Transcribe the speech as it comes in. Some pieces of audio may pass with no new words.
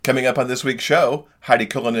Coming up on this week's show, Heidi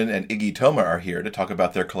Cullinan and Iggy Toma are here to talk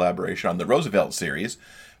about their collaboration on the Roosevelt series.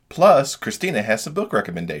 Plus, Christina has some book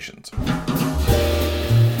recommendations.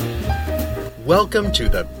 Welcome to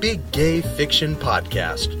the Big Gay Fiction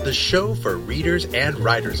Podcast, the show for readers and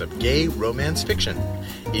writers of gay romance fiction.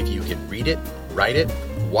 If you can read it, write it,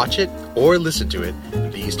 watch it, or listen to it,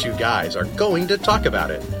 these two guys are going to talk about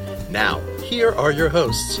it. Now, here are your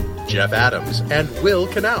hosts, Jeff Adams and Will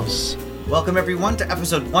Knaus. Welcome, everyone, to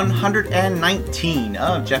episode 119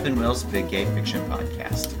 of Jeff and Will's Big Gay Fiction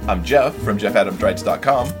Podcast. I'm Jeff from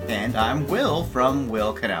JeffAdamsWrites.com. And I'm Will from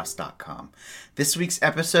WillKnaus.com. This week's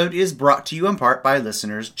episode is brought to you in part by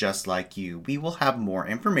listeners just like you. We will have more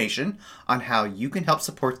information on how you can help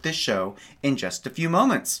support this show in just a few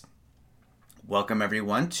moments. Welcome,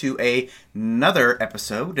 everyone, to another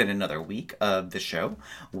episode and another week of the show.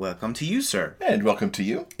 Welcome to you, sir. And welcome to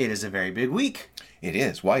you. It is a very big week. It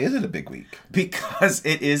is. Why is it a big week? Because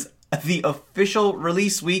it is the official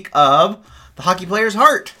release week of The Hockey Player's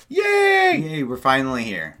Heart. Yay! Yay, we're finally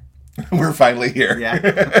here. We're finally here.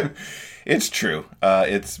 Yeah. It's true.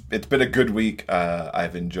 It's been a good week.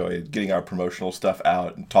 I've enjoyed getting our promotional stuff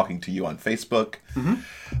out and talking to you on Facebook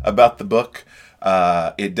about the book.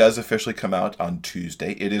 It does officially come out on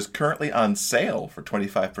Tuesday. It is currently on sale for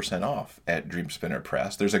 25% off at Dreamspinner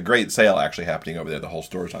Press. There's a great sale actually happening over there. The whole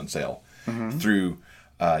store's on sale through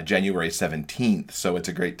January 17th. So it's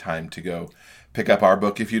a great time to go pick up our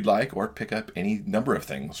book if you'd like, or pick up any number of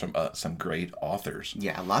things from some great authors.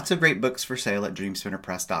 Yeah, lots of great books for sale at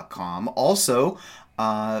dreamspinnerpress.com. Also,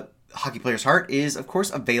 Hockey Player's Heart is, of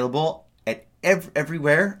course, available at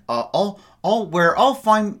everywhere. Where all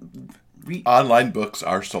fine online books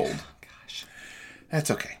are sold. Gosh,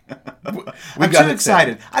 that's okay. I'm too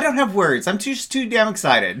excited. I don't have words. I'm too damn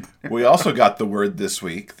excited. We also got the word this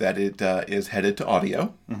week that it is headed to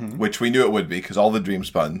audio, which we knew it would be because all the Dream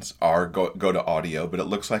Spuns are go to audio, but it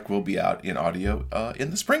looks like we'll be out in audio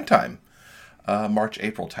in the springtime,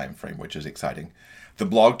 March-April timeframe, which is exciting. The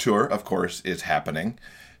blog tour, of course, is happening.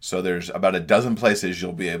 So there's about a dozen places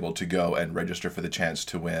you'll be able to go and register for the chance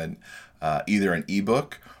to win either an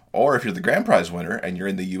ebook, or if you're the grand prize winner and you're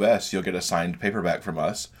in the U.S., you'll get a signed paperback from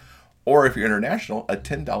us. Or if you're international, a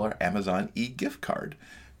 $10 Amazon e-gift card.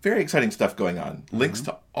 Very exciting stuff going on. Links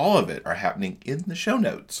to all of it are happening in the show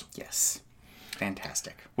notes. Yes.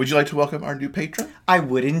 Fantastic. Would you like to welcome our new patron? I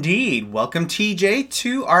would indeed. Welcome, TJ,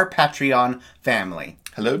 to our Patreon family.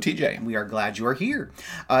 Hello, TJ. We are glad you are here.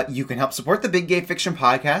 You can help support the Big Gay Fiction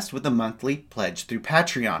Podcast with a monthly pledge through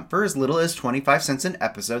Patreon for as little as 25 cents an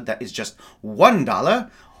episode. That is just $1,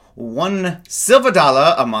 $1 silver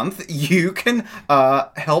dollar a month. You can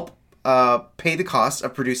help pay the cost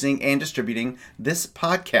of producing and distributing this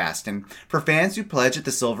podcast. And for fans who pledge at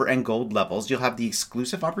the silver and gold levels, you'll have the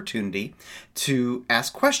exclusive opportunity to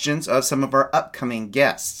ask questions of some of our upcoming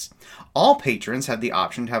guests. All patrons have the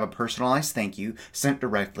option to have a personalized thank you sent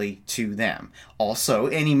directly to them. Also,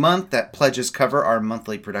 any month that pledges cover our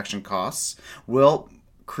monthly production costs will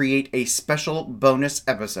create a special bonus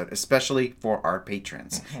episode, especially for our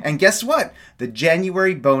patrons. And guess what? The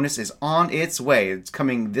January bonus is on its way. It's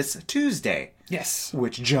coming this Tuesday. Yes.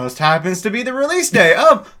 Which just happens to be the release day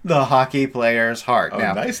of The Hockey Player's Heart. Oh,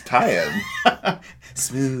 now, nice tie-in.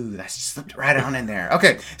 Smooth. I just slipped right on in there.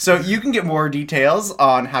 Okay, so you can get more details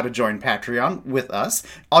on how to join Patreon with us.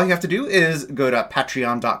 All you have to do is go to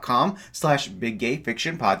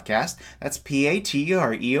patreon.com/biggayfictionpodcast. That's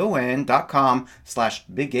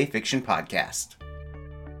patreon.com/biggayfictionpodcast.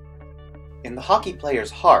 In The Hockey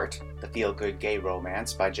Player's Heart, the feel-good gay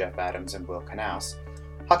romance by Jeff Adams and Will Knaus,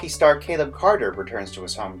 hockey star Caleb Carter returns to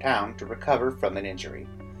his hometown to recover from an injury.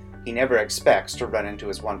 He never expects to run into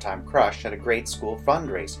his one-time crush at a grade school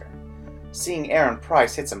fundraiser. Seeing Aaron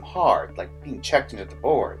Price hits him hard, like being checked into the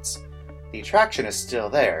boards. The attraction is still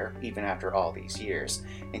there, even after all these years,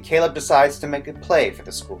 and Caleb decides to make a play for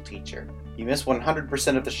the school teacher. You miss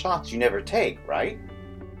 100% of the shots you never take, right?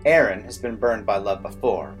 Aaron has been burned by love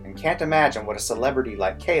before, and can't imagine what a celebrity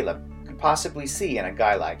like Caleb could possibly see in a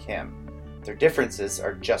guy like him. Their differences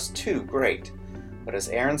are just too great. But as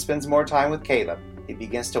Aaron spends more time with Caleb, he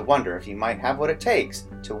begins to wonder if he might have what it takes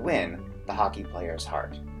to win the hockey player's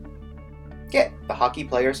heart. Get The Hockey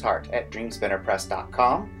Player's Heart at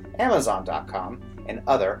dreamspinnerpress.com, amazon.com, and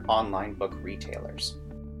other online book retailers.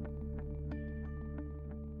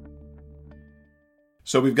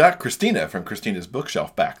 So we've got Christina from Christina's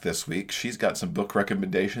Bookshelf back this week. She's got some book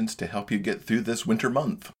recommendations to help you get through this winter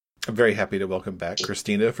month. I'm very happy to welcome back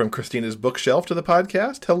Christina from Christina's Bookshelf to the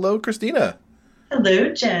podcast. Hello, Christina.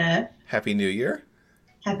 Hello, Jeff. Happy New Year.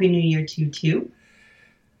 Happy New Year to you, too.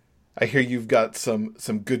 I hear you've got some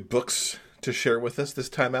good books to share with us this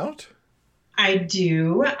time out? I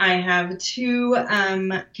do. I have two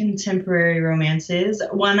contemporary romances.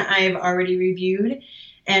 One I've already reviewed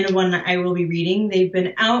and one I will be reading. They've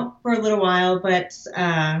been out for a little while, but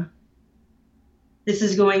this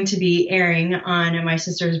is going to be airing on my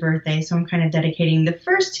sister's birthday, so I'm kind of dedicating the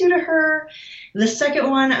first two to her. The second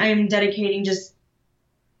one I'm dedicating just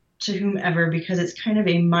to whomever because it's kind of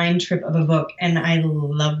a mind trip of a book, and I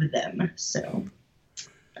love them. So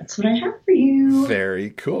that's what I have for you.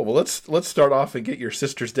 Very cool. Well, let's start off and get your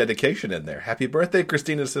sister's dedication in there. Happy birthday,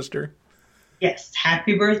 Christina's sister. Yes,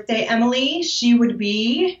 happy birthday, Emily. She would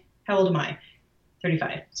be, how old am I?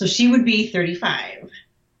 35. So she would be 35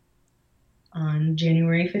 on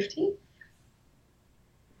January 15th.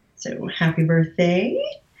 So happy birthday.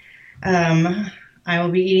 I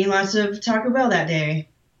will be eating lots of Taco Bell that day.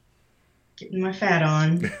 Getting my fat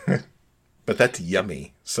on. But that's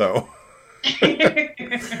yummy, so. It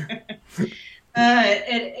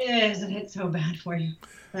is, and it's so bad for you.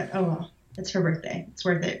 But oh well, it's her birthday. It's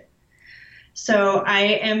worth it. So I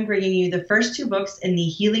am bringing you the first two books in the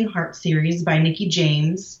Healing Heart series by Nikki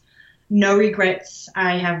James. No Regrets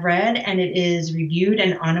I have read, and it is reviewed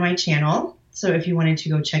and on my channel. So if you wanted to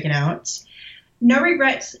go check it out. No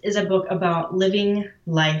Regrets is a book about living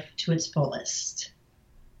life to its fullest.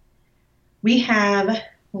 We have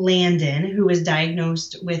Landon, who was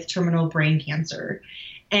diagnosed with terminal brain cancer.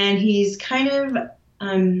 And he's kind of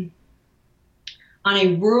on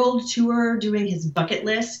a world tour doing his bucket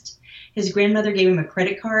list. His grandmother gave him a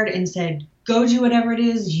credit card and said, go do whatever it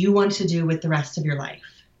is you want to do with the rest of your life.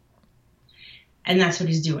 And that's what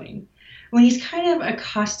he's doing. When he's kind of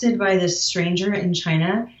accosted by this stranger in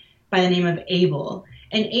China by the name of Abel.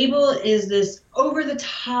 And Abel is this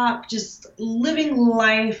over-the-top, just living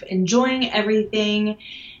life, enjoying everything.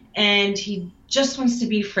 And he just wants to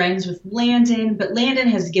be friends with Landon. But Landon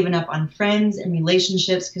has given up on friends and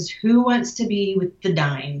relationships because who wants to be with the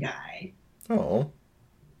dying guy? Oh.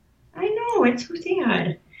 I know, it's so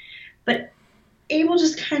sad. But Abel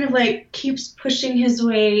just kind of like keeps pushing his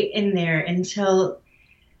way in there until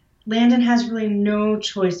Landon has really no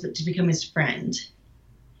choice but to become his friend.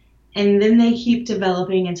 And then they keep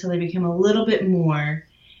developing until they become a little bit more.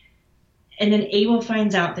 And then Abel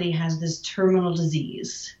finds out that he has this terminal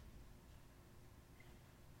disease.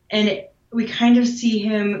 And we kind of see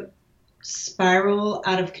him spiral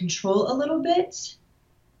out of control a little bit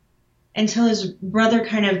until his brother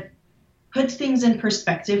kind of puts things in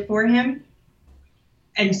perspective for him.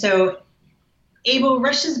 And so Abel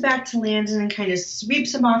rushes back to Landon and kind of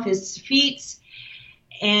sweeps him off his feet.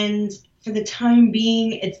 And for the time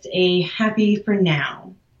being, it's a happy for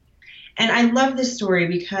now. And I love this story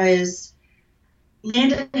because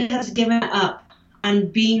Landon has given up on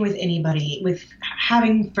being with anybody, with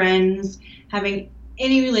having friends, having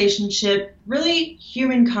any relationship, really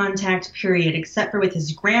human contact, period, except for with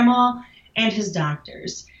his grandma and his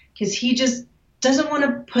doctors. Because he just doesn't want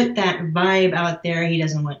to put that vibe out there. He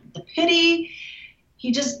doesn't want the pity.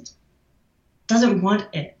 He just doesn't want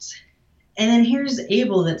it. And then here's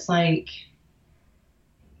Abel that's like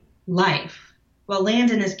life, while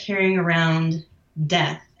Landon is carrying around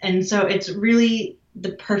death. And so it's really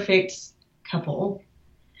the perfect couple.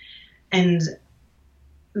 And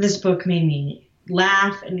this book made me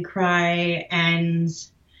laugh and cry. And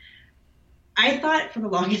I thought for the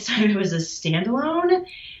longest time it was a standalone.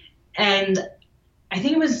 And I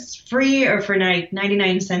think it was free or for like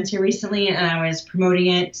 99 cents here recently, and I was promoting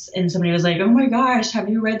it, and somebody was like, oh my gosh, have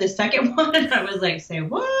you read the second one? And I was like, say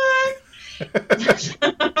what?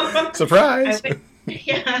 Surprise!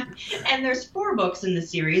 Yeah, and there's 4 books in the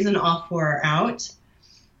series, and all 4 are out.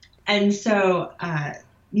 And so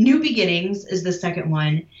New Beginnings is the second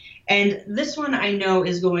one, and this one I know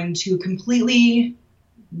is going to completely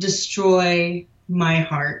destroy my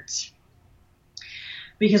heart.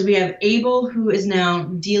 Because we have Abel, who is now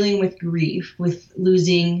dealing with grief, with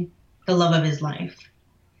losing the love of his life.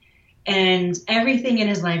 And everything in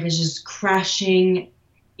his life is just crashing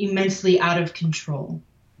immensely out of control.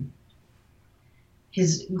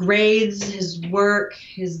 His grades, his work,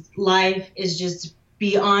 his life is just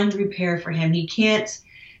beyond repair for him. He can't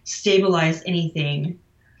stabilize anything.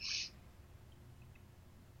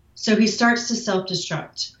 So he starts to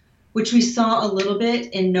self-destruct, which we saw a little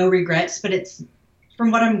bit in No Regrets, but it's, from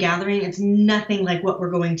what I'm gathering, it's nothing like what we're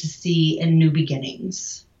going to see in New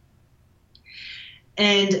Beginnings.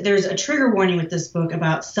 And there's a trigger warning with this book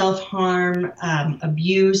about self-harm,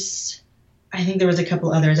 abuse. I think there was a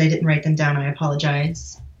couple others. I didn't write them down. I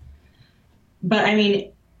apologize. But, I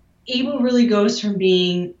mean, Abel really goes from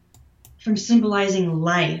symbolizing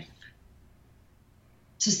life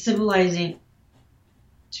to symbolizing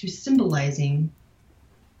to symbolizing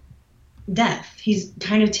death. He's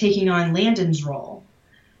kind of taking on Landon's role.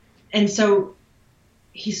 And so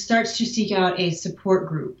he starts to seek out a support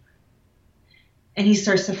group. And he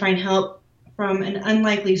starts to find help from an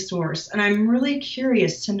unlikely source. And I'm really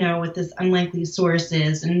curious to know what this unlikely source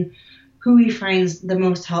is and who he finds the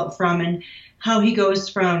most help from and how he goes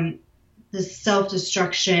from this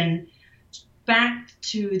self-destruction back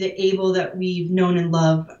to the Abel that we've known and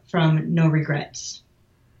loved from No Regrets.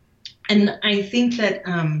 And I think that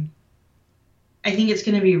I think it's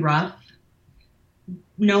going to be rough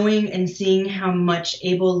knowing and seeing how much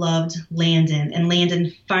Abel loved Landon, and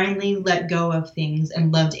Landon finally let go of things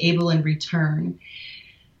and loved Abel in return,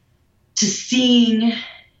 to seeing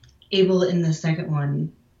Abel in the second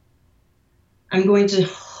one. I'm going to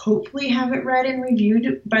hopefully have it read and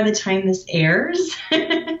reviewed by the time this airs,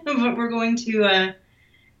 but we're going to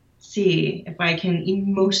see if I can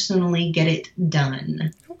emotionally get it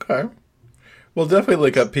done. Okay. Well, definitely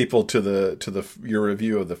link up people to your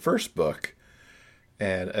review of the first book,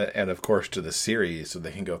 and of course to the series, so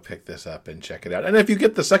they can go pick this up and check it out. And if you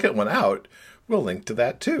get the second one out, we'll link to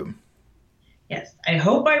that too. Yes, I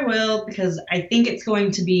hope I will, because I think it's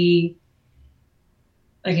going to be,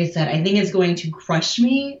 like I said, I think it's going to crush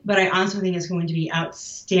me, but I also think it's going to be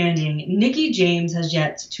outstanding. Nikki James has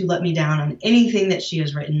yet to let me down on anything that she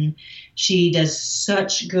has written. She does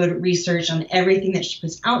such good research on everything that she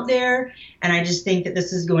puts out there, and I just think that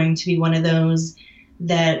this is going to be one of those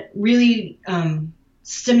that really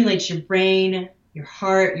stimulates your brain, your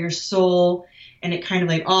heart, your soul, and it kind of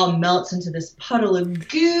like all melts into this puddle of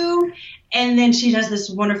goo. And then she does this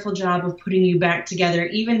wonderful job of putting you back together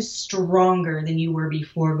even stronger than you were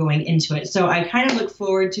before going into it. So I kind of look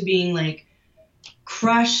forward to being like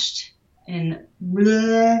crushed and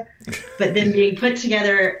blah, but then being put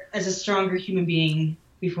together as a stronger human being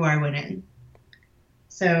before I went in.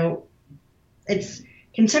 So it's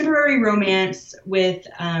contemporary romance with,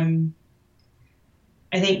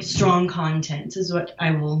 I think, strong content is what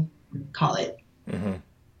I will call it. Mm-hmm.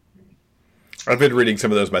 I've been reading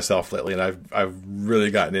some of those myself lately, and I've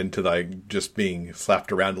really gotten into like just being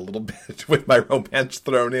slapped around a little bit with my romance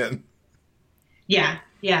thrown in. Yeah.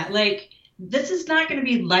 Like, this is not going to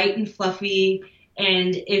be light and fluffy.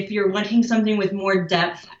 And if you're wanting something with more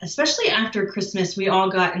depth, especially after Christmas, we all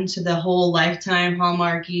got into the whole Lifetime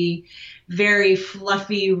Hallmarky, very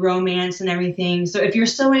fluffy romance and everything. So if you're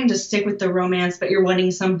still wanting to stick with the romance, but you're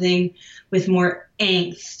wanting something with more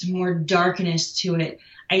angst, more darkness to it,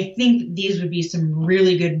 I think these would be some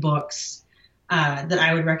really good books that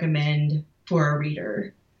I would recommend for a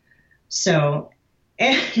reader. So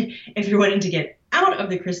if you're wanting to get out of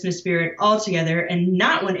the Christmas spirit altogether and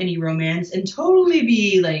not want any romance and totally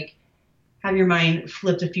be like, have your mind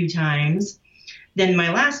flipped a few times, then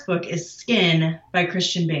my last book is Skin by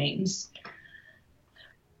Christian Baines.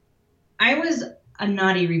 I was a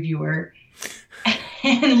naughty reviewer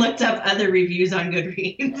and looked up other reviews on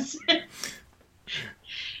Goodreads.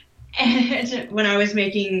 And when I was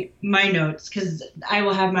making my notes, because I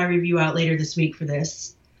will have my review out later this week for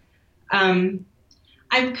this, I'm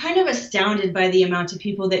kind of astounded by the amount of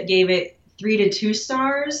people that gave it 3 to 2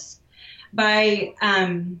 stars by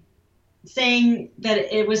saying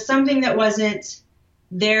that it was something that wasn't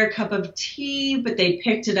their cup of tea, but they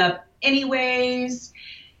picked it up anyways,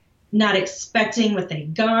 not expecting what they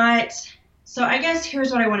got. So I guess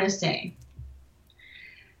here's what I want to say.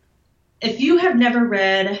 If you have never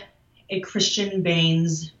read a Christian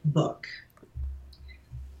Baines book,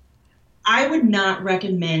 I would not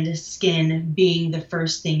recommend Skin being the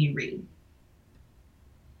first thing you read.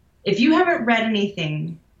 If you haven't read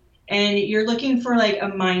anything and you're looking for like a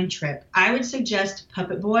mind trip, I would suggest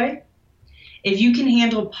Puppet Boy. If you can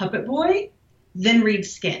handle Puppet Boy, then read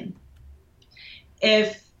Skin.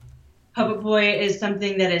 If Puppet Boy is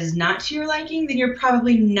something that is not to your liking, then you're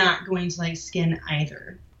probably not going to like Skin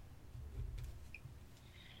either.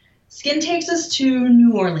 Skin takes us to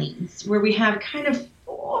New Orleans, where we have kind of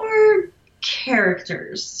 4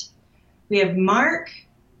 characters. We have Mark,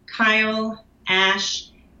 Kyle, Ash,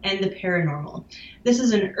 and the paranormal. This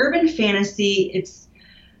is an urban fantasy. It's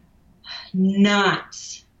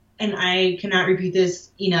not, and I cannot repeat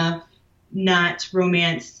this enough, not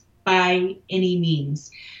romance by any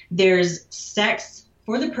means. There's sex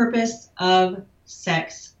for the purpose of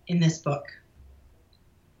sex in this book.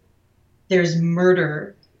 There's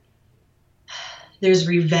murder. There's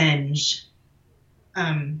revenge.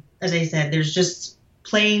 As I said, there's just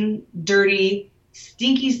plain, dirty,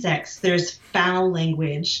 stinky sex. There's foul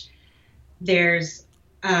language. There's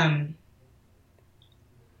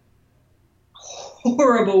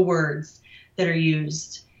horrible words that are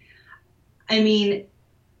used. I mean,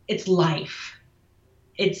 it's life.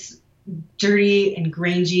 It's dirty and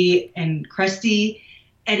grangy and crusty,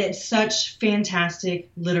 and it's such fantastic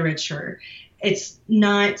literature. It's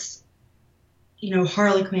not,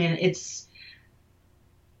 Harlequin.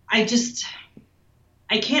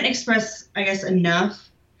 I can't express, I guess, enough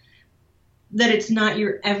that it's not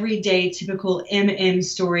your everyday typical MM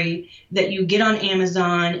story that you get on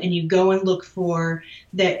Amazon and you go and look for,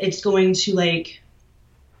 that it's going to like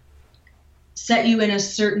set you in a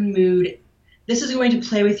certain mood. This is going to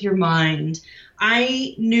play with your mind.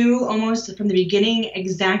 I knew almost from the beginning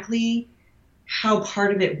exactly how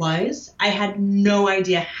part of it was. I had no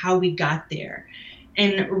idea how we got there.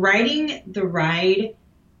 And writing the ride,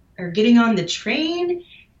 or getting on the train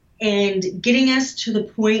and getting us to the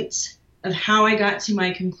point of how I got to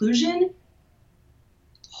my conclusion,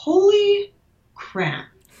 holy crap.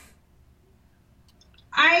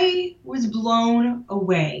 I was blown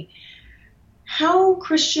away. How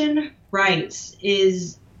Christian writes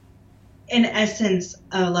is, in essence,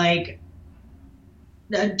 a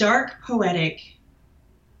dark, poetic.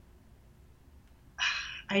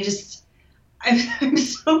 I'm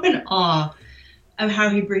so in awe of how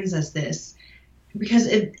he brings us this, because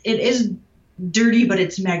it is dirty, but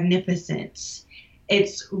it's magnificent.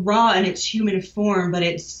 It's raw in its human form, but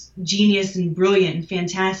it's genius and brilliant and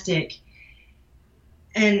fantastic.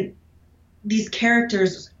 And these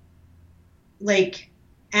characters, like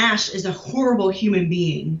Ash, is a horrible human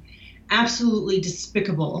being, absolutely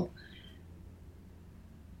despicable.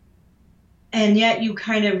 And yet you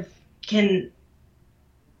kind of can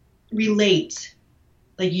relate.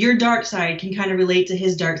 Like, your dark side can kind of relate to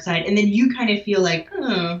his dark side, and then you kind of feel like,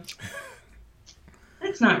 oh,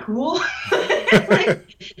 that's not cool.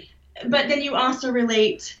 But then you also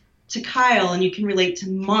relate to Kyle, and you can relate to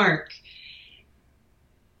Mark.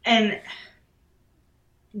 And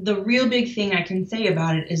the real big thing I can say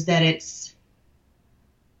about it is that it's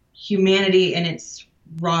humanity in its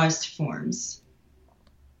rawest forms.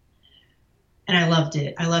 And I loved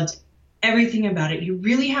it. I loved everything about it. You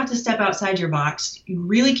really have to step outside your box. You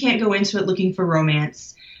really can't go into it looking for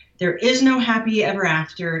romance. There is no happy ever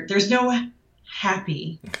after. There's no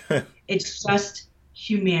happy. It's just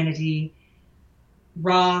humanity.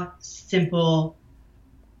 Raw, simple,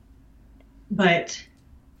 but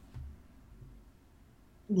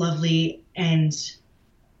lovely. And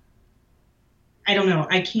I don't know.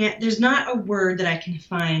 There's not a word that I can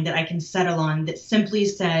find that I can settle on that simply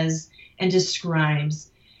says and describes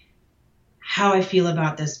how I feel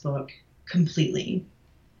about this book completely,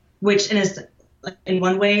 which in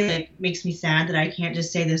one way makes me sad that I can't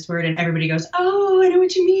just say this word and everybody goes, oh, I know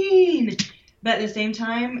what you mean. But at the same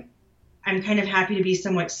time, I'm kind of happy to be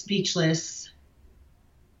somewhat speechless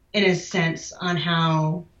in a sense on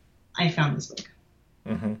how I found this book.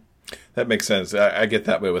 Mm-hmm. That makes sense. I get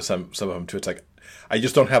that way with some of them too. It's like, I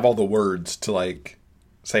just don't have all the words to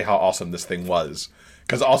say how awesome this thing was,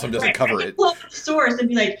 because awesome doesn't cover it. Pull up the source and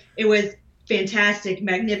be like, it was fantastic,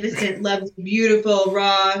 magnificent, lovely, beautiful,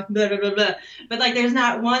 raw, blah, blah, blah, blah. But there's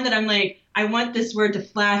not one that I'm like, I want this word to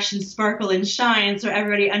flash and sparkle and shine so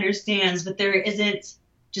everybody understands, but there isn't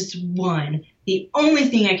just one. The only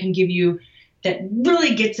thing I can give you that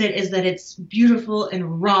really gets it is that it's beautiful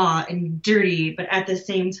and raw and dirty, but at the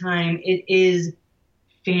same time, it is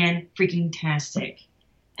fan-freaking-tastic.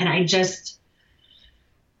 And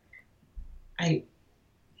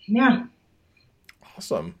yeah.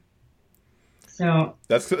 Awesome. So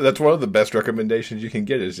that's one of the best recommendations you can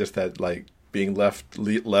get, is just that, being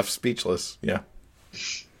left speechless. Yeah.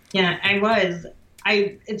 Yeah, I was.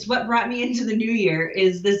 It's what brought me into the new year,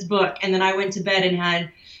 is this book. And then I went to bed and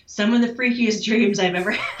had some of the freakiest dreams I've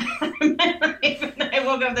ever had in my life. And I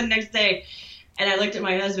woke up the next day and I looked at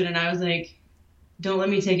my husband and I was like, don't let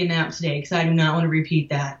me take a nap today, because I do not want to repeat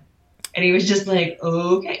that. And he was just like,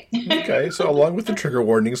 okay. Okay, so along with the trigger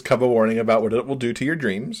warnings come a warning about what it will do to your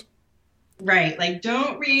dreams. Right,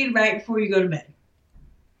 don't read right before you go to bed.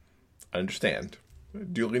 I understand.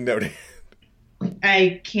 Duly noted.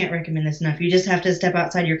 I can't recommend this enough. You just have to step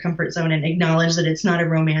outside your comfort zone and acknowledge that it's not a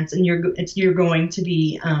romance, and you're going to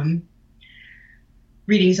be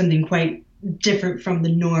reading something quite different from the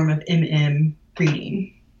norm of MM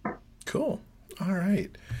reading. Cool. All right.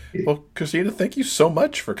 Well, Christina, thank you so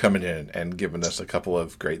much for coming in and giving us a couple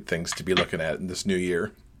of great things to be looking at in this new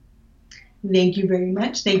year. Thank you very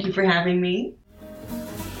much. Thank you for having me.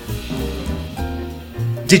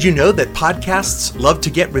 Did you know that podcasts love to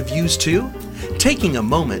get reviews too? Taking a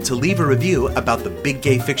moment to leave a review about the Big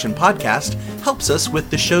Gay Fiction podcast helps us with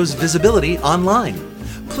the show's visibility online.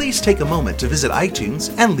 Please take a moment to visit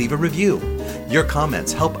iTunes and leave a review. Your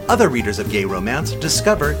comments help other readers of gay romance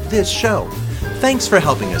discover this show. Thanks for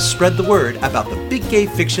helping us spread the word about the Big Gay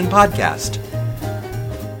Fiction Podcast.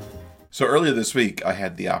 So earlier this week, I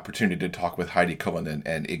had the opportunity to talk with Heidi Cullinan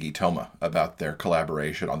and Iggy Toma about their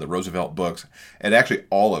collaboration on the Roosevelt books, and actually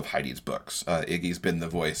all of Heidi's books. Iggy's been the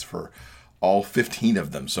voice for all 15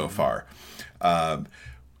 of them so far.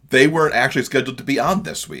 They weren't actually scheduled to be on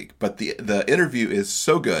this week, but the interview is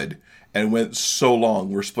so good and went so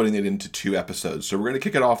long, we're splitting it into 2 episodes. So we're going to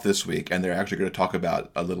kick it off this week, and they're actually going to talk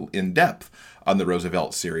about a little in-depth on the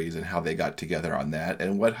Roosevelt series and how they got together on that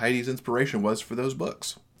and what Heidi's inspiration was for those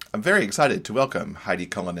books. I'm very excited to welcome Heidi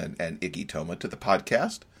Cullinan and Iggy Toma to the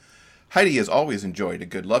podcast. Heidi has always enjoyed a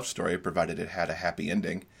good love story, provided it had a happy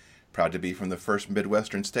ending. Proud to be from the first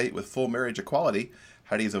Midwestern state with full marriage equality,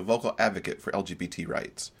 Heidi is a vocal advocate for LGBT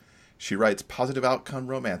rights. She writes positive outcome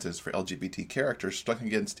romances for LGBT characters stuck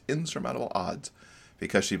against insurmountable odds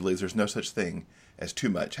because she believes there's no such thing as too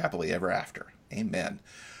much happily ever after. Amen.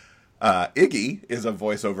 Iggy is a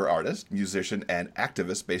voiceover artist, musician, and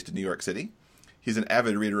activist based in New York City. He's an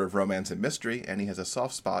avid reader of romance and mystery, and he has a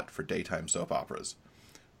soft spot for daytime soap operas.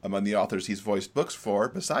 Among the authors he's voiced books for,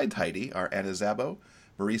 besides Heidi, are Anna Szabo,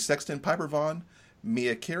 Marie Sexton Piper Vaughn,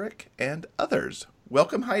 Mia Kierick, and others.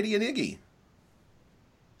 Welcome, Heidi and Iggy.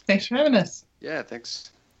 Thanks for having us. Yeah,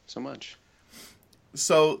 thanks so much.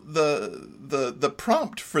 So the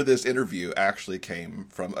prompt for this interview actually came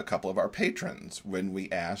from a couple of our patrons when we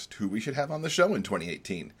asked who we should have on the show in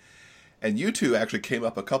 2018. And you two actually came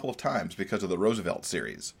up a couple of times because of the Roosevelt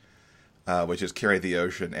series, which is Carry the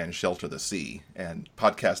Ocean and Shelter the Sea. And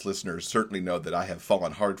podcast listeners certainly know that I have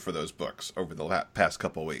fallen hard for those books over the past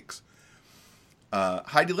couple of weeks.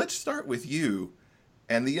 Heidi, let's start with you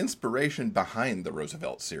and the inspiration behind the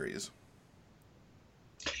Roosevelt series.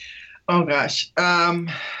 Oh, gosh.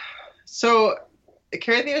 So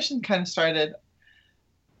Carry the Ocean kind of started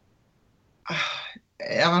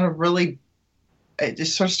on a really... It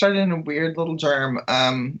just sort of started in a weird little germ.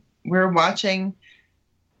 We were watching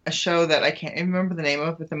a show that I can't even remember the name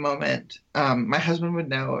of at the moment. My husband would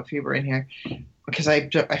know if he were in here because I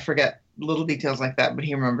forget little details like that, but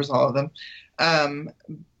he remembers all of them.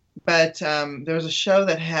 But there was a show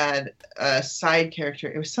that had a side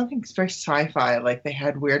character. It was something very sci-fi, like they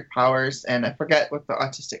had weird powers, and I forget what the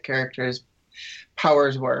autistic character's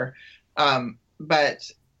powers were.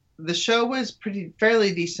 But the show was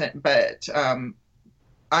fairly decent, but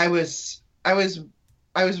I was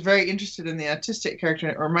very interested in the autistic character,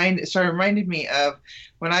 and it started reminding me of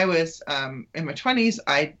when I was in my 20s.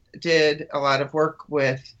 I did a lot of work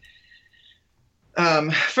with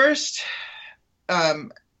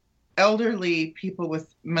elderly people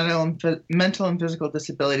with mental and physical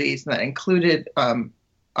disabilities, and that included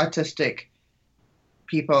autistic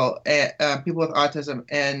people, people with autism,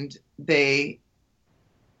 and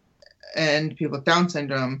people with Down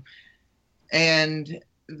syndrome. And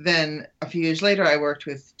then a few years later, I worked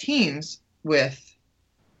with teens with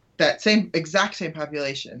that exact same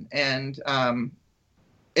population. And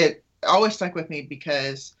it always stuck with me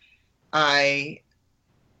because the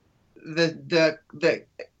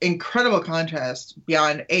incredible contrast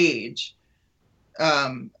beyond age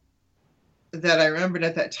that I remembered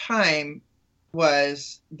at that time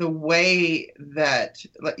was the way that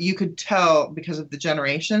you could tell because of the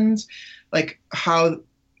generations, like how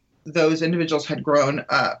those individuals had grown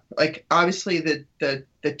up. Like obviously the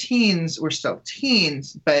teens were still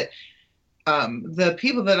teens, but the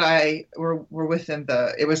people that I were with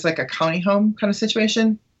it was like a county home kind of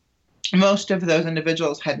situation. Most of those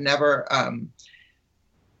individuals had never,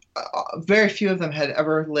 very few of them had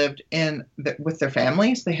ever lived with their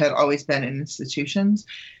families. They had always been in institutions.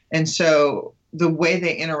 And so the way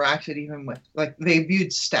they interacted, even with, like, they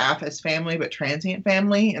viewed staff as family, but transient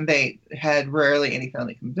family, and they had rarely any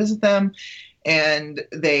family come visit them. And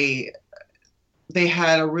they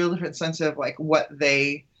had a real different sense of like what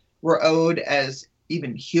they were owed as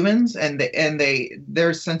even humans, and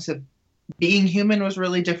their sense of being human was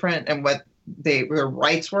really different, and what their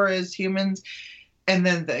rights were as humans. And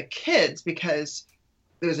then the kids, because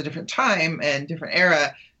it was a different time and different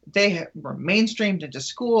era, they were mainstreamed into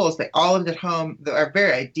schools. They all lived at home. The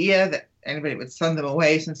very idea that anybody would send them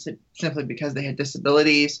away simply because they had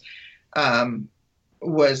disabilities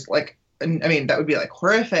was like, I mean, that would be like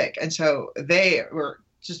horrific. And so they were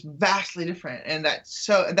just vastly different, and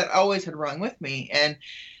that always had rung with me. And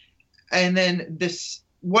then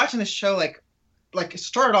watching the show like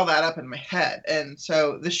stored all that up in my head. And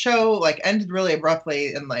so the show like ended really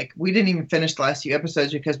abruptly, and like we didn't even finish the last few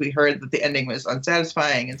episodes because we heard that the ending was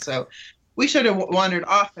unsatisfying. And so we sort of wandered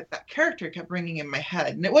off, but that character kept ringing in my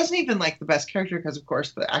head. And it wasn't even like the best character because of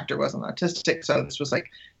course the actor wasn't autistic. So this was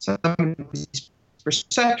like somebody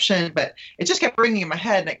perception, but it just kept ringing in my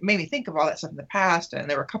head, and it made me think of all that stuff in the past. And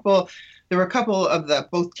there were a couple of the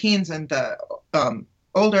both teens and the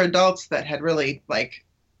older adults that had really like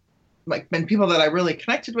been people that I really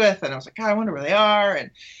connected with, and I was like, God, I wonder where they are.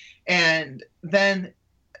 And then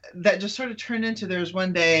that just sort of turned into, there was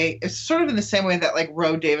one day, it's sort of in the same way that like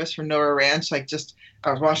Roe Davis from Nora Ranch, like just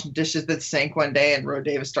I was washing dishes at the sink one day and Roe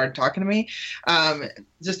Davis started talking to me.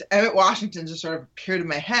 Just Emmett Washington just sort of appeared in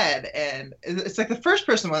my head, and it's like the first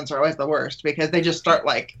person ones are always the worst because they just start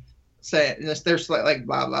like saying, they're like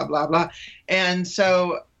blah blah blah blah, and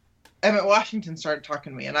so Emmett Washington started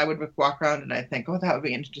talking to me, and I would walk around and I'd think, oh, that would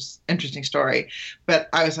be an interesting story, but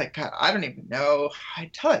I was like, God, I don't even know how to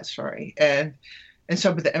tell that story. And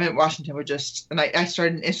so, but the Emmett Washington would just, and I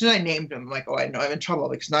started, as soon as I named him, I'm like, oh, I know I'm in trouble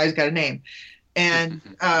because now he's got a name. And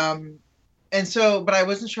so, but I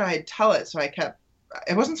wasn't sure I'd tell it. So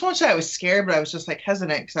it wasn't so much that I was scared, but I was just like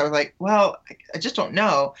hesitant because I was like, well, I just don't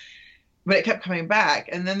know. But it kept coming back.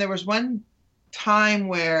 And then there was one time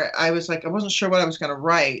where I was like, I wasn't sure what I was going to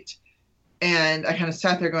write. And I kind of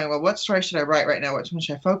sat there going, well, what story should I write right now? Which one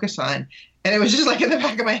should I focus on? And it was just like in the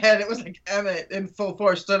back of my head, it was like Emmett in full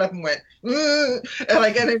force stood up and went, and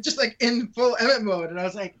it just like in full Emmett mode. And I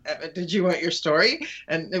was like, Emmett, did you want your story?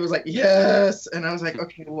 And it was like, yes. And I was like,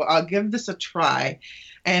 okay, well, I'll give this a try.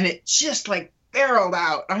 And it just like barreled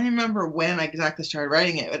out. I don't remember when I exactly started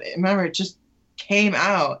writing it, but I remember it just came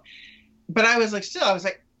out. But I was like,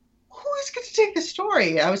 who is going to take the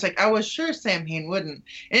story? I was like, I was sure Sam Hain wouldn't.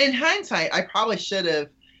 And in hindsight, I probably should have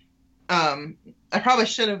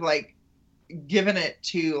like given it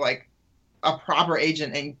to like a proper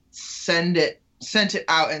agent and sent it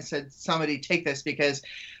out and said, somebody take this, because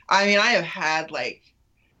I mean, I had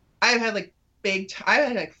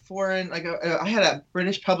foreign, like I had a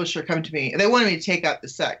British publisher come to me and they wanted me to take out the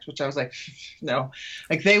sex, which I was like, no,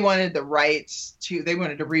 like they wanted the rights they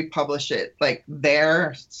wanted to republish it like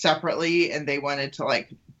there separately, and they wanted to like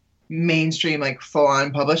mainstream, like full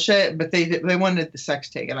on publish it, but they wanted the sex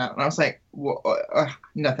taken out. And I was like, well,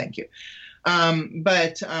 no, thank you.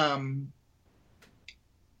 But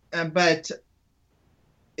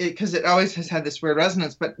because it always has had this weird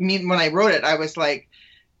resonance, but when I wrote it, I was like,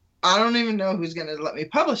 I don't even know who's going to let me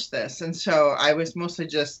publish this. And so I was mostly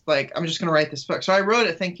just like, I'm just going to write this book. So I wrote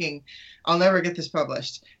it thinking, I'll never get this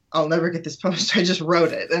published. I just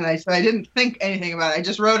wrote it. And I didn't think anything about it. I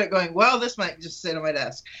just wrote it going, well, this might just sit on my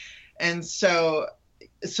desk. And so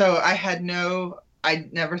I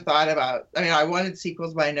never thought about, I mean, I wanted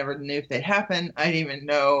sequels, but I never knew if they'd happen. I didn't even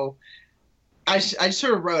know. I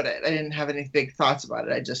sort of wrote it. I didn't have any big thoughts about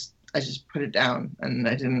it. I just put it down,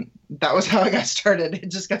 and that was how I got started. It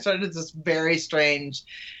just got started as this very strange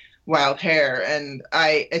wild hair. And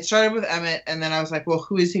it started with Emmett, and then I was like, well,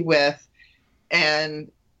 who is he with? And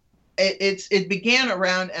it began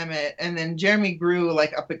around Emmett, and then Jeremy grew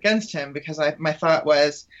like up against him, because my thought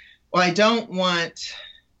was, well, I don't want,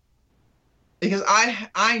 because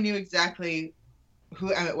I knew exactly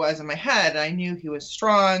who Emmett was in my head. I knew he was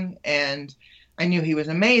strong, and I knew he was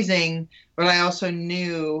amazing, but I also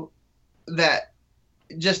knew that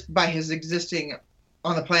just by his existing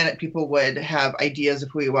on the planet, people would have ideas of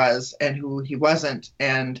who he was and who he wasn't,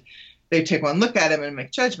 and they'd take one look at him and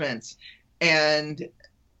make judgments. And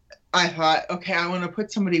I thought, okay, I want to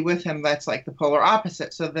put somebody with him that's like the polar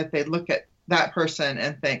opposite, so that they look at that person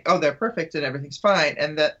and think, oh, they're perfect and everything's fine,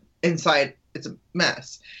 and that inside it's a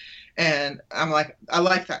mess. And I'm like, I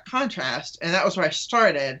like that contrast. And that was where I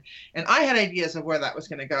started. And I had ideas of where that was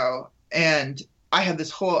going to go. And I had this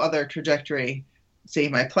whole other trajectory, see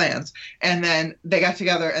my plans. And then they got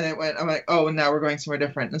together and I'm like, oh, now we're going somewhere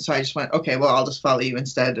different. And so I just went, okay, well, I'll just follow you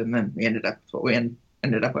instead. And then we ended up with what we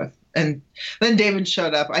ended up with. And then David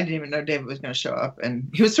showed up. I didn't even know David was going to show up. And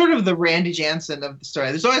he was sort of the Randy Jansen of the story.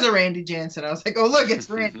 There's always a Randy Jansen. I was like, oh, look, it's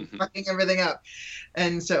Randy fucking everything up.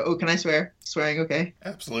 And so, can I swear? Swearing okay?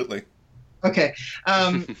 Absolutely. Okay.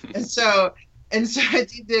 And so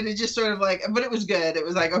it did. It just sort of like, but it was good. It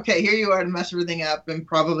was like, okay, here you are to mess everything up and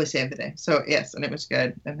probably save the day. So yes, and it was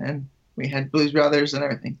good. And then we had Blues Brothers and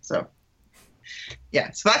everything. So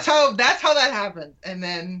yeah, so that's how that happened. And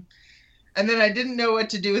then I didn't know what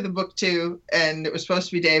to do with the book 2, and it was supposed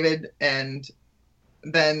to be David, and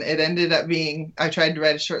then it ended up being, I tried to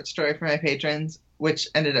write a short story for my patrons, which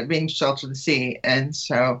ended up being Shelter the Sea. And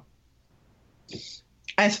so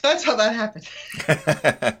that's how that happened.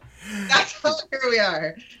 That's how here we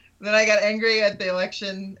are. Then I got angry at the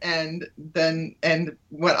election and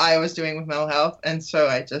what I was doing with mental health. And so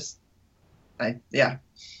I guess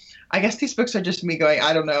these books are just me going,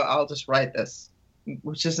 I don't know, I'll just write this,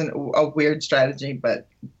 which isn't a weird strategy, but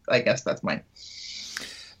I guess that's mine.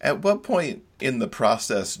 At what point in the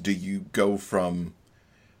process do you go from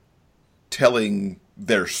telling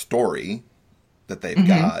their story that they've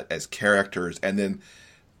got as characters and then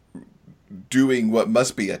doing what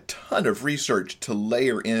must be a ton of research to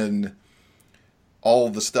layer in all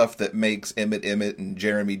the stuff that makes Emmett and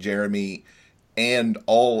Jeremy and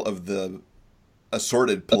all of the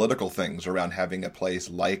assorted political things around having a place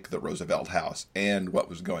like the Roosevelt House and what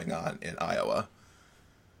was going on in Iowa?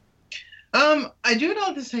 I do it all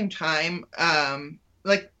at the same time.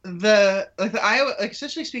 Like the Iowa, like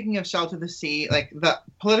especially speaking of Salt of the Sea, like the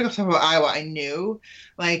political stuff of Iowa, I knew.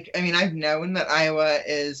 Like, I mean, I've known that Iowa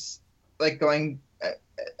is like going.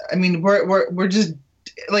 I mean, we're just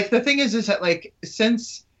like the thing is that like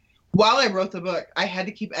since while I wrote the book, I had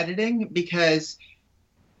to keep editing because,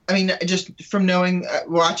 I mean, just from knowing,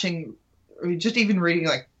 watching, just even reading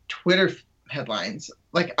like Twitter headlines,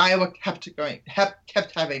 like Iowa kept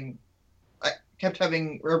having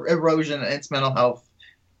erosion in its mental health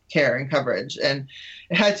care and coverage. And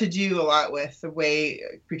it had to do a lot with the way,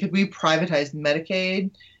 because we privatized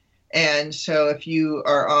Medicaid. And so if you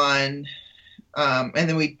are on, and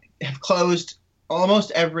then we have closed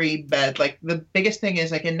almost every bed. Like the biggest thing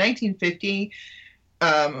is like in 1950,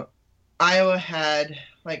 Iowa had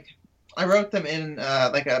like, I wrote them in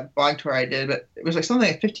like a blog tour I did, but it was like something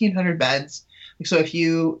like 1,500 beds. So if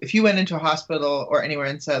you went into a hospital or anywhere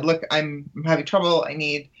and said, look, I'm having trouble, I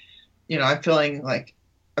need, I'm feeling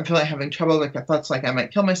having trouble, like my thoughts like I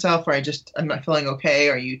might kill myself, or I'm not feeling okay,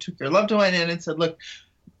 or you took your loved one in and said, look,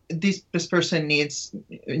 this person needs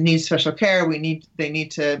special care, they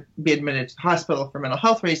need to be admitted to the hospital for mental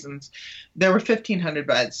health reasons. There were 1,500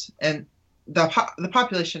 beds, and the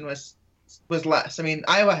population was less. I mean,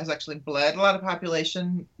 Iowa has actually bled a lot of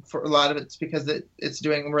population. For a lot of it's because it's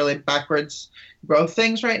doing really backwards growth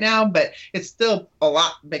things right now, but it's still a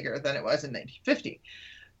lot bigger than it was in 1950.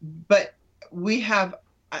 But we have,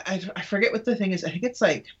 I forget what the thing is. I think it's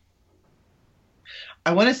like,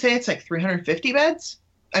 I want to say it's like 350 beds.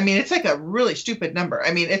 I mean, it's like a really stupid number.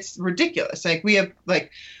 I mean, it's ridiculous. Like we have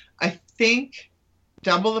like, I think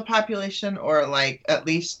double the population or like at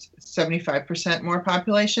least 75% more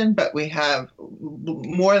population, but we have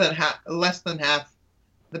less than half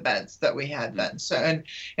the beds that we had then. So, and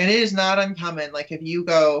it is not uncommon. Like if you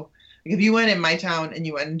went in my town and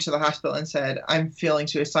you went into the hospital and said, I'm feeling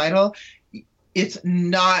suicidal,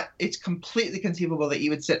 it's completely conceivable that you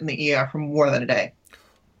would sit in the ER for more than a day,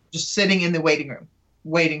 just sitting in the waiting room,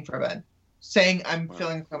 waiting for a bed, saying, I'm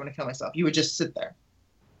feeling like I'm going to kill myself. You would just sit there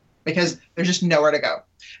because there's just nowhere to go.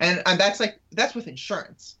 And that's with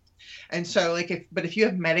insurance. And so if you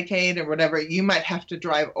have Medicaid or whatever, you might have to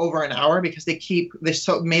drive over an hour because they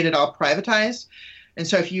made it all privatized. And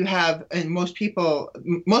so if you have, and most people,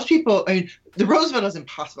 I mean, the Roosevelt is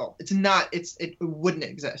impossible. It wouldn't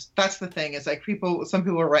exist. That's the thing is like some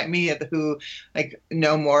people write me who like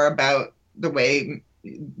know more about the way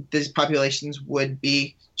these populations would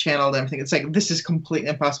be channeled and everything. It's like, this is completely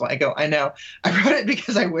impossible. I go, I know. I wrote it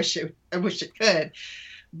because I wish it could.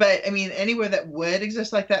 But I mean, anywhere that would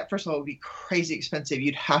exist like that, first of all, it would be crazy expensive.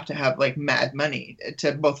 You'd have to have like mad money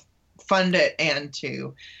to both fund it and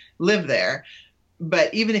to live there.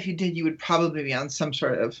 But even if you did, you would probably be on some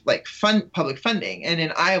sort of like public funding. And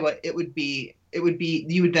in Iowa, you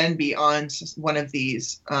would then be on one of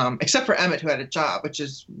these, except for Emmett, who had a job, which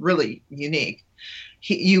is really unique.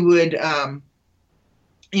 You would have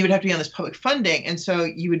to be on this public funding. And so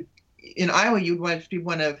in Iowa, you would want to be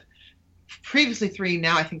one of previously 3,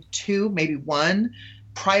 now I think 2, maybe 1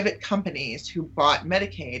 private companies who bought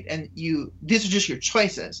Medicaid, and these are just your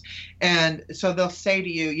choices. And so they'll say to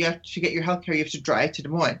you, you have to get your health care, you have to drive to Des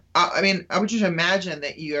Moines. I mean, I would just imagine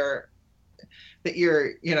that you're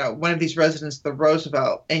one of these residents of the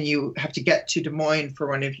Roosevelt, and you have to get to Des Moines for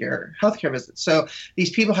one of your healthcare visits. So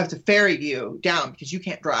these people have to ferry you down because you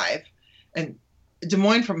can't drive. And Des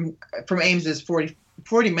Moines from Ames is 40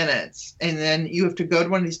 minutes, and then you have to go to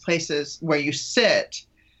one of these places where you sit.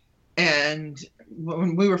 And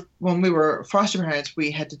when we were foster parents, we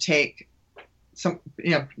had to take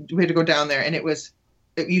we had to go down there, and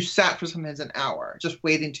you sat for sometimes an hour just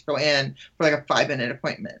waiting to go in for like a 5-minute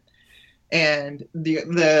appointment. And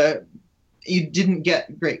you didn't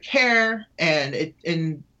get great care,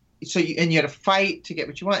 so you had to fight to get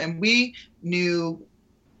what you want. And we knew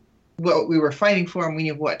what we were fighting for, and we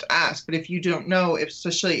knew what to ask. But if you don't know,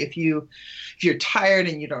 especially if you're tired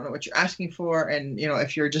and you don't know what you're asking for, and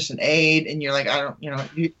if you're just an aide and you're like, I don't,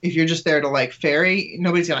 if you're just there to like ferry,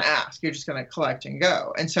 nobody's gonna ask. You're just gonna collect and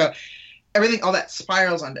go. And so all that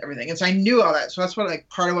spirals onto everything. And so I knew all that. So that's what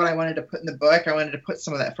part of what I wanted to put in the book. I wanted to put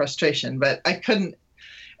some of that frustration, but I couldn't.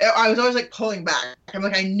 I was always like pulling back. I'm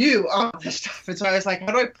like, I knew all this stuff. And so I was like,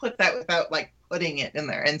 how do I put that without like putting it in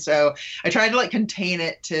there? And so I tried to like contain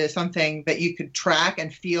it to something that you could track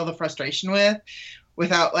and feel the frustration with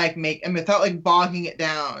without like bogging it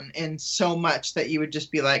down in so much that you would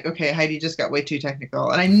just be like, okay, Heidi just got way too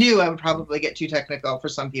technical. And I knew I would probably get too technical for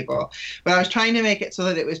some people, but I was trying to make it so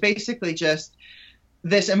that it was basically just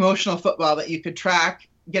this emotional football that you could track,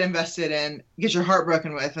 get invested in, get your heart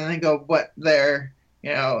broken with, and then go, what there,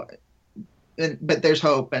 you know, but there's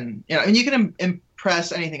hope. And, you know, and you can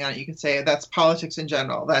impress anything on it. You can say that's politics in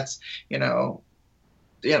general. That's, you know,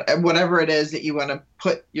 whatever it is that you want to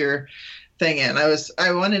put your thing in.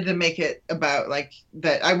 I wanted to make it about like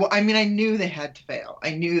that. I mean, I knew they had to fail.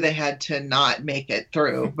 I knew they had to not make it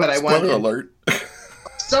through, but Spoiler alert.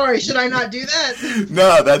 Sorry, should I not do that?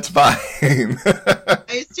 No, that's fine.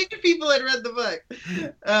 I assumed people had read the book.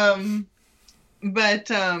 But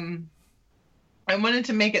I wanted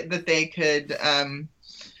to make it that they could,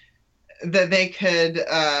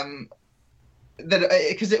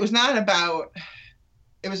 because it was not about,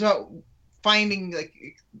 it was about finding, like,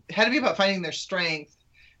 it had to be about finding their strength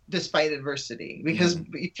despite adversity. Because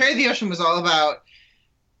Carry the Ocean was all about,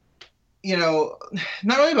 you know,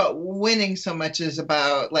 not really about winning so much as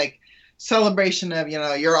about like celebration of, you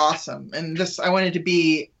know, you're awesome. And this, I wanted to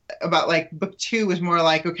be about like book 2 was more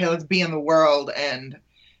like, okay, let's be in the world and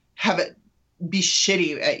have it be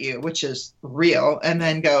shitty at you, which is real. And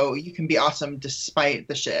then go, you can be awesome despite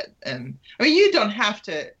the shit. And I mean, you don't have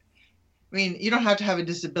to have a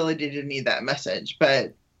disability to need that message,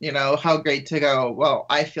 but you know, how great to go, well,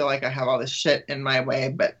 I feel like I have all this shit in my way,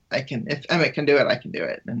 but I can, if Emmett can do it, I can do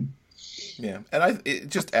it. And yeah, and it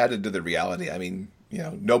just added to the reality. I mean, you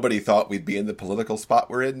know, nobody thought we'd be in the political spot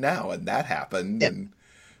we're in now, and that happened. Yep. And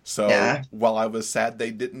so while I was sad they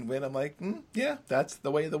didn't win, I'm like, yeah, that's the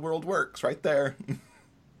way the world works right there.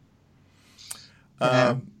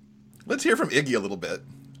 Let's hear from Iggy a little bit.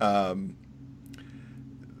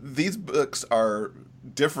 These books are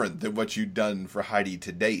different than what you've done for Heidi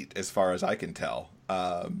to date, as far as I can tell.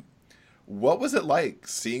 What was it like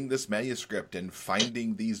seeing this manuscript and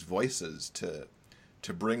finding these voices to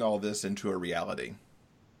bring all this into a reality?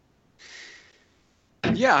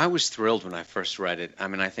 Yeah, I was thrilled when I first read it. I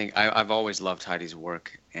mean, I think I've always loved Heidi's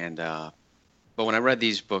work, and but when I read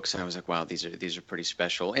these books, I was like, wow, these are pretty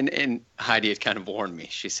special. And Heidi had kind of warned me.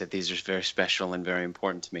 She said these are very special and very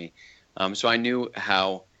important to me. So I knew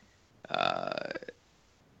how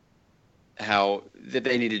that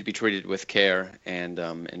they needed to be treated with care and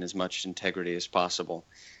as much integrity as possible.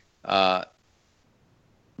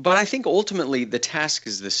 But I think ultimately the task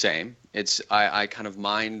is the same. It's I kind of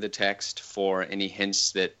mine the text for any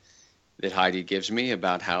hints that Heidi gives me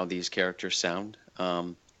about how these characters sound.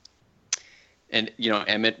 And you know,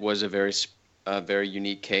 Emmett was a very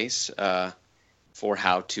unique case for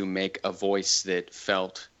how to make a voice that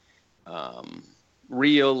felt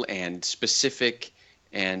real and specific,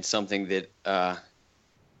 and something that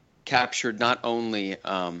captured not only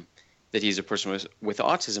that he's a person with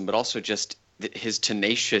autism, but also just his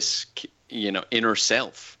tenacious, you know, inner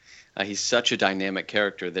self. He's such a dynamic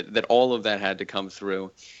character that all of that had to come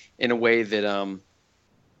through in a way that,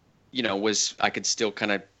 you know, I could still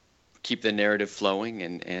kind of keep the narrative flowing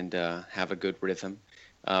and have a good rhythm.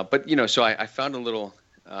 But, you know, so I found a little,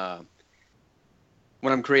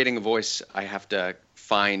 when I'm creating a voice, I have to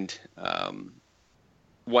find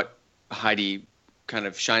what Heidi kind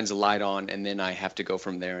of shines a light on, and then I have to go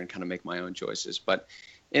from there and kind of make my own choices. But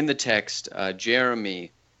in the text,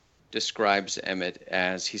 Jeremy describes Emmett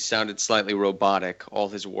as he sounded slightly robotic, all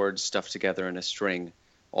his words stuffed together in a string,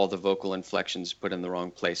 all the vocal inflections put in the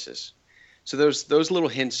wrong places. So there's those little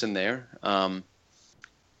hints in there. And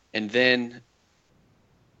then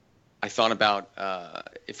I thought about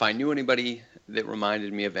if I knew anybody that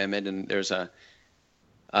reminded me of Emmett, and there's a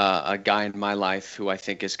guy in my life who I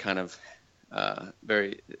think is kind of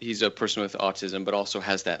he's a person with autism, but also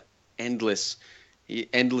has that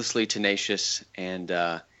endlessly tenacious and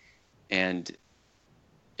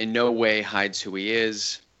in no way hides who he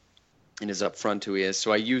is and is upfront who he is.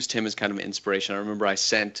 So I used him as kind of an inspiration. I remember I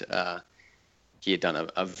sent, he had done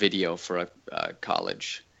a video for a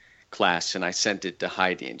college class, and I sent it to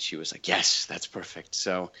Heidi, and she was like, yes, that's perfect.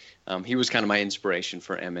 So he was kind of my inspiration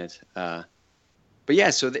for Emmett. But yeah,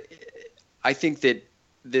 so I think that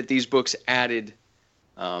these books added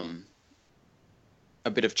a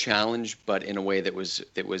bit of challenge, but in a way that was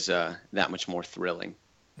that much more thrilling.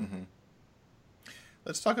 Mm-hmm.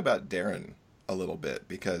 Let's talk about Darren a little bit,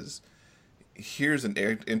 because here's an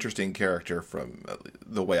interesting character from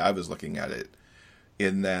the way I was looking at it,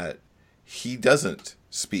 in that he doesn't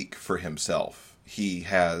speak for himself. he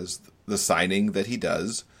has the signing that he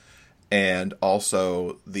does, and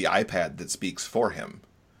also the iPad that speaks for him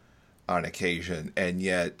on occasion, and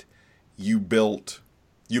yet you built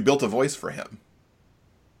a voice for him.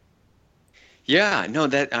 Yeah, no,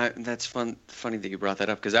 that's funny that you brought that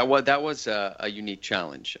up, because that was a unique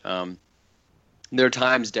challenge. There are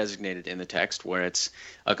times designated in the text where it's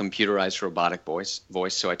a computerized robotic voice,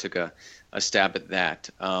 so I took a stab at that.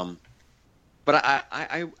 But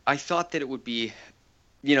I thought that it would be,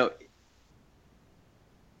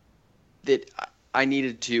 that I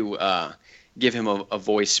needed to give him a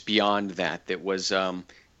voice beyond that was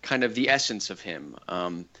kind of the essence of him,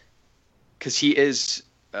 because he is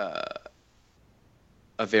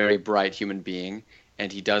a very bright human being,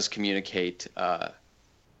 and he does communicate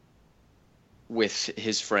with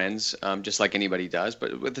his friends, just like anybody does,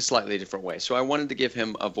 but with a slightly different way. So I wanted to give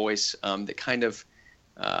him a voice that kind of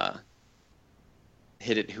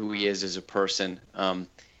hit at who he is as a person. I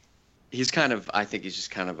think he's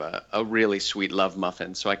just kind of a really sweet love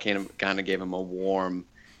muffin. So I kind of gave him a warm,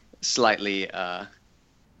 slightly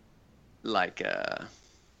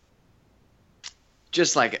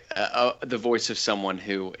just like the voice of someone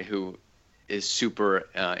who is super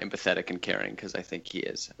empathetic and caring, because I think he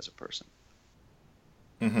is as a person.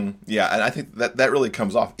 Mm-hmm. Yeah, and I think that really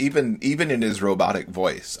comes off even in his robotic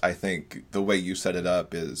voice. I think the way you set it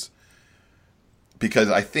up is, because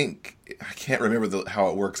I can't remember how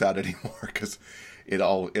it works out anymore, because it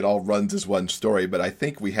all runs as one story. But I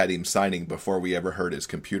think we had him signing before we ever heard his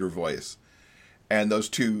computer voice, and those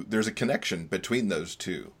two, there's a connection between those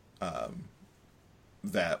two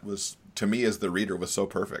that was, to me as the reader, was so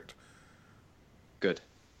perfect. Good.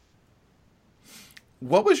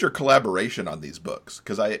 What was your collaboration on these books?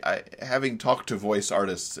 Because I having talked to voice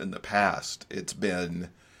artists in the past, it's been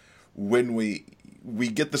when we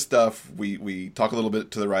get the stuff, we talk a little bit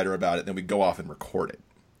to the writer about it, then we go off and record it.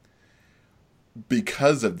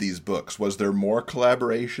 Because of these books, was there more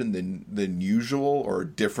collaboration than usual, or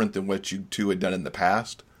different than what you two had done in the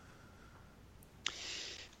past?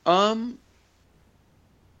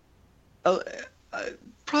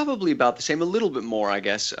 Probably about the same, a little bit more, I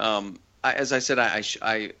guess. As I said,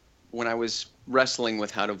 I when I was wrestling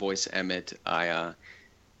with how to voice Emmett, I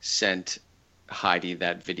sent Heidi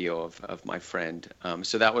that video of my friend.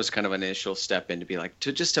 So that was kind of an initial step in, to be like,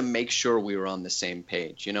 to make sure we were on the same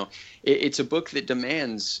page. It's a book that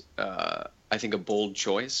demands, I think, a bold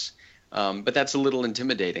choice, but that's a little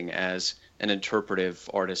intimidating as an interpretive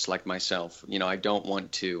artist like myself. I don't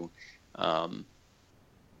want to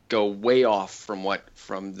go way off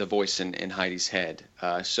from the voice in Heidi's head.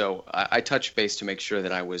 So I touched base to make sure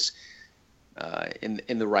that I was in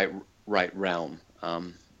the right realm.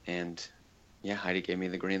 And yeah, Heidi gave me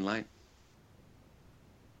the green light.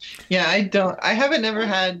 Yeah, I haven't ever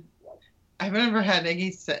had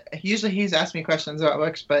Iggy usually he's asked me questions about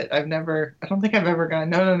books, but I don't think I've ever gone,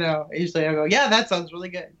 no. Usually I go, yeah, that sounds really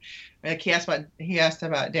good. Like he asked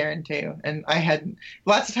about Darren too, and I had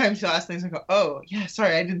lots of times he'll ask things and go, oh yeah,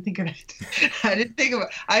 sorry, I didn't think of it. I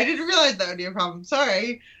didn't realize that would be a problem.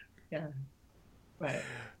 Sorry. Yeah. But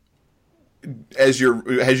as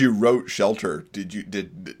you wrote Shelter,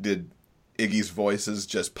 did Iggy's voices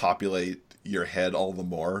just populate your head all the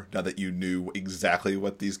more now that you knew exactly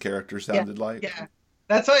what these characters sounded like? Yeah.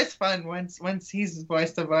 That's always fun once he's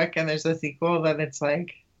voiced a book and there's a sequel, then it's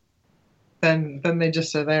like then they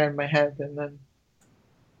just are there in my head, and then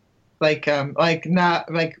like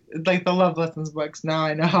the Love Lessons books, now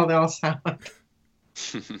I know how they all sound.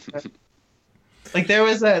 Like there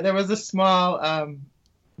was a small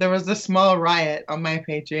riot on my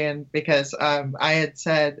Patreon because I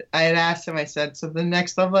had asked him, I said, so the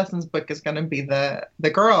next Love Lessons book is going to be the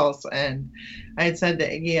girls, and I had said to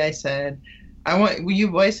Iggy, I said, will you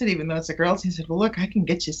voice it even though it's the girls? He said, well, look, I can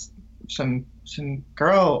get you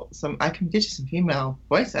I can get you some female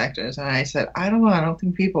voice actors. And I said, I don't know, I don't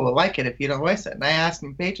think people will like it if you don't voice it. And I asked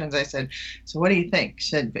my patrons, I said, so what do you think?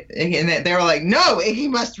 And they were like, no, Iggy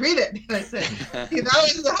must read it. And I said, that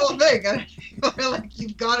was the whole thing. And people were like,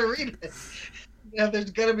 you've got to read it.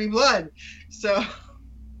 There's going to be blood. So,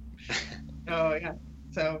 oh yeah.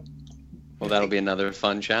 So. Well, that'll be another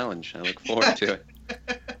fun challenge. I look forward to it.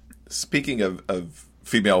 Speaking of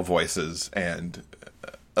female voices and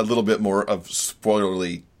a little bit more of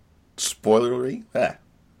spoilery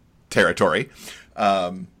territory,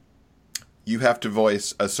 you have to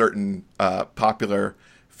voice a certain popular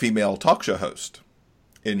female talk show host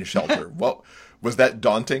in Shelter. Well, was that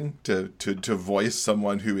daunting to voice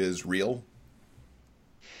someone who is real?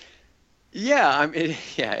 Yeah,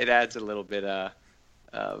 it adds a little bit of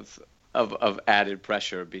added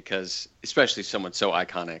pressure, because especially someone so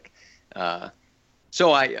iconic.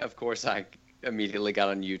 So of course, I immediately got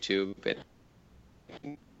on YouTube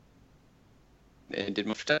and did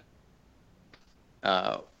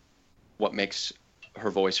what makes her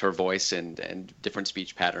voice and different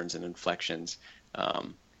speech patterns and inflections,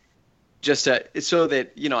 just so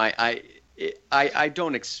that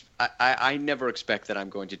I never expect that I'm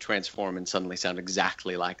going to transform and suddenly sound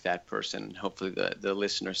exactly like that person. Hopefully the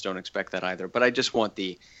listeners don't expect that either. But I just want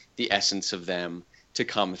the essence of them to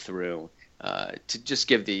come through, to just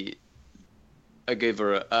give to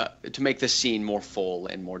make the scene more full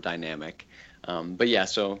and more dynamic. But yeah,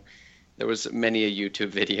 so there was many a YouTube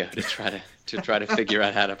video to try to figure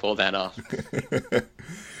out how to pull that off.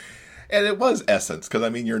 And it was essence, because I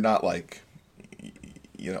mean, you're not like,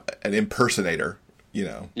 an impersonator,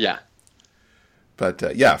 Yeah.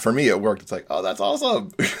 But yeah, for me it worked. It's like, oh, that's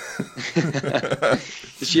awesome.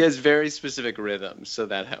 She has very specific rhythms, so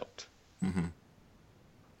that helped. Mm-hmm.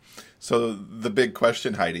 So the big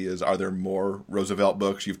question, Heidi, is: are there more Roosevelt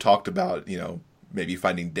books? You've talked about, maybe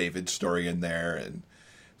finding David's story in there and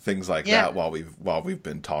things like that while we've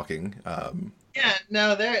been talking. Yeah,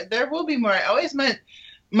 no, there will be more. I always meant,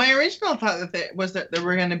 my original thought that there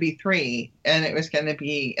were going to be 3, and it was going to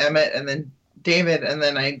be Emmett and then David, and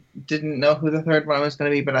then I didn't know who the third one was going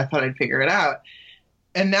to be, but I thought I'd figure it out.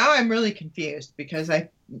 And now I'm really confused because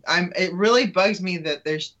it really bugs me that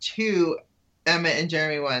there's 2 Emmett and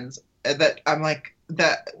Jeremy ones that I'm like,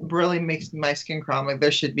 that really makes my skin crawl. I'm like,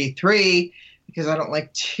 there should be 3 because I don't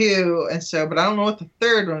like 2. And so, but I don't know what the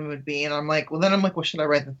third one would be. And I'm like, well, should I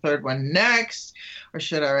write the third one next, or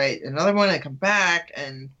should I write another one and come back?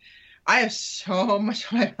 And I have so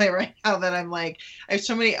much on my plate right now that I'm like, I have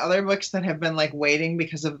so many other books that have been like waiting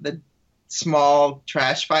because of the small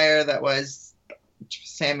trash fire that was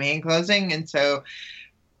Sam Hain closing. And so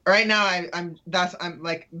right now that's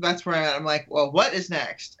where I'm at. I'm like, well, what is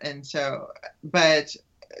next? And so, but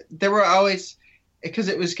there were always, because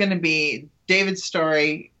it was going to be David's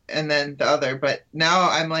story and then the other, but now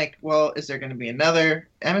I'm like, well, is there going to be another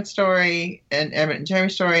Emmett story and Emmett and Jeremy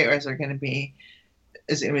story, or is it going to be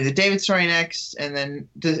the David story next? And then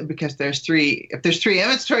because there's 3, if there's 3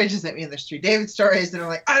 Emmett stories, does that mean there's 3 David stories? And I'm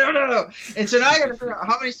like, I don't know. And so now I got to figure out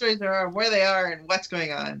how many stories there are, where they are, and what's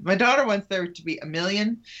going on. My daughter wants there to be 1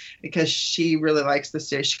 million because she really likes the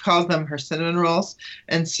series. She calls them her cinnamon rolls.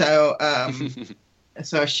 And so,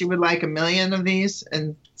 so she would like 1 million of these.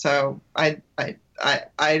 And so I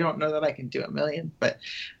don't know that I can do 1 million, but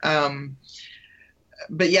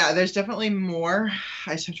yeah, there's definitely more.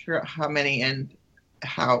 I just have to figure out how many and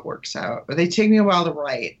how it works out. But they take me a while to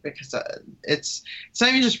write because it's not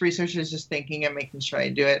even just research, it's just thinking and making sure I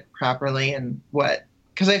do it properly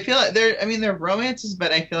because I feel like they're romances,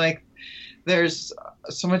 but I feel like there's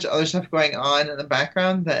so much other stuff going on in the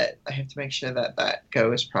background that I have to make sure that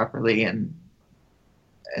goes properly, and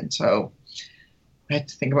so I have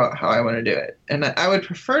to think about how I want to do it. And I would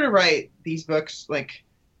prefer to write these books like,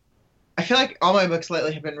 I feel like all my books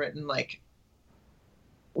lately have been written like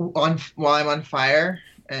while I'm on fire.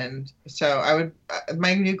 And so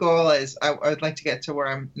my new goal is I would like to get to where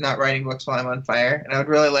I'm not writing books while I'm on fire. And I would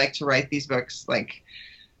really like to write these books like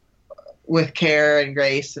with care and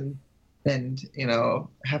grace and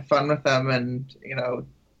have fun with them.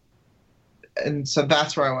 And so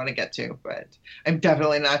that's where I want to get to, but I'm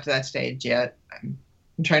definitely not to that stage yet. I'm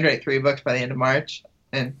trying to write 3 books by the end of March,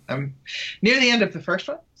 and I'm near the end of the first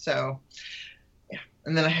one. So yeah.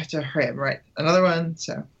 And then I have to hurry up and write another one.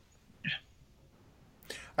 So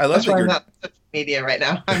I love that I'm not on social media right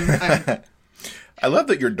now. I love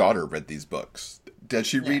that your daughter read these books. Did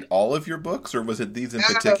she read all of your books, or was it these in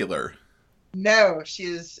particular? No,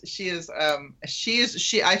 she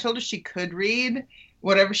I told her she could read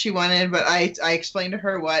whatever she wanted, but I explained to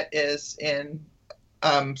her what is in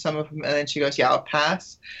some of them, and then she goes, yeah, I'll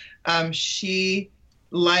pass. She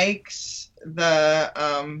likes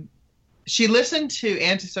she listened to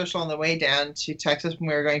Antisocial on the way down to Texas when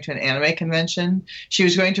we were going to an anime convention. She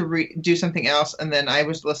was going to do something else, and then I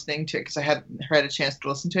was listening to it because I hadn't had a chance to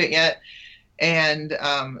listen to it yet. And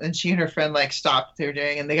she and her friend like stopped what they were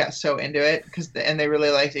doing, and they got so into it and they really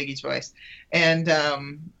liked Iggy's voice. And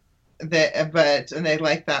they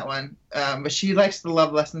like that one. But she likes the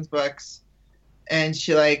Love Lessons books, and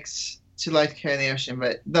she likes Carry the Ocean.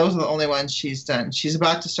 But those are the only ones she's done. She's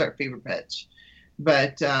about to start Fever Pitch,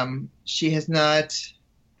 but she has not.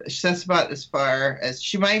 That's about as far as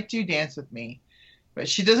she might do Dance with Me, but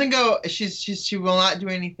she doesn't go. She will not do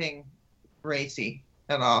anything racy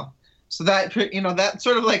at all. So that that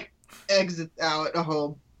sort of like exits out a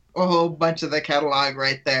whole a whole bunch of the catalog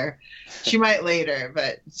right there. She might later,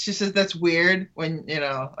 but she says that's weird when,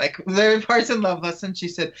 like there are parts in Love Lesson. She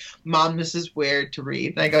said, Mom, this is weird to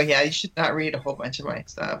read. And I go, yeah, you should not read a whole bunch of my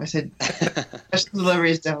stuff. I said, Special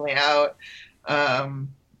Delivery is definitely out.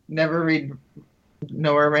 Never read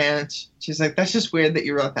Nowhere Ranch. She's like, that's just weird that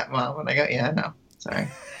you wrote that, Mom. And I go, yeah, no, sorry.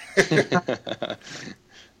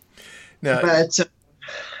 Now, But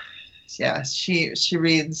yeah, she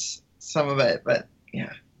reads some of it, but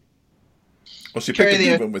yeah. Well, she Carry picked a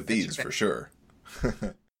the- good one with these for sure.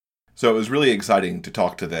 So it was really exciting to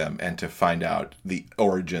talk to them and to find out the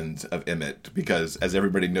origins of Emmett, because as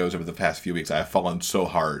everybody knows, over the past few weeks, I have fallen so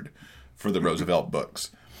hard for the Roosevelt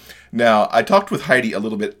books. Now, I talked with Heidi a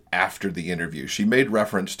little bit after the interview. She made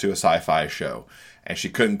reference to a sci-fi show, and she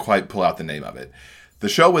couldn't quite pull out the name of it. The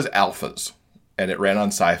show was Alphas, and it ran on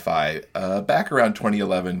Sci-Fi back around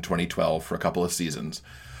 2011, 2012 for a couple of seasons.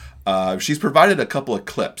 She's provided a couple of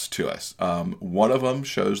clips to us. One of them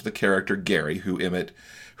shows the character Gary, who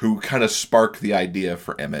kind of sparked the idea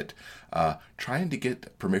for Emmett, trying to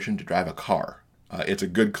get permission to drive a car. It's a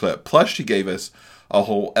good clip. Plus, she gave us a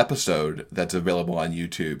whole episode that's available on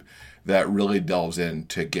YouTube that really delves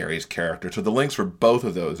into Gary's character. So the links for both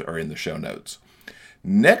of those are in the show notes.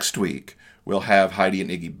 Next week, we'll have Heidi and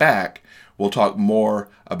Iggy back. We'll talk more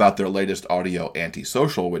about their latest audio,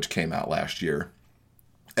 Antisocial, which came out last year,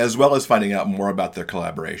 as well as finding out more about their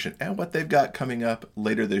collaboration and what they've got coming up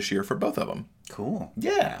later this year for both of them. Cool.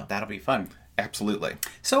 Yeah, That'll be fun. absolutely.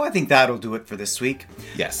 So I think that'll do it for this week.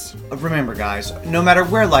 Yes. Remember, guys, no matter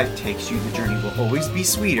where life takes you, the journey will always be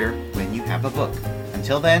sweeter when you have a book.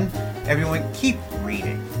 Until then, everyone keep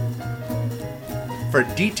reading. For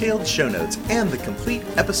detailed show notes and the complete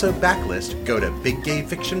episode backlist, go to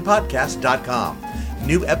biggayfictionpodcast.com.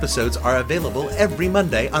 New episodes are available every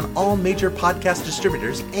Monday on all major podcast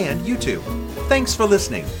distributors and YouTube. Thanks for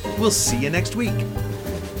listening. We'll see you next week.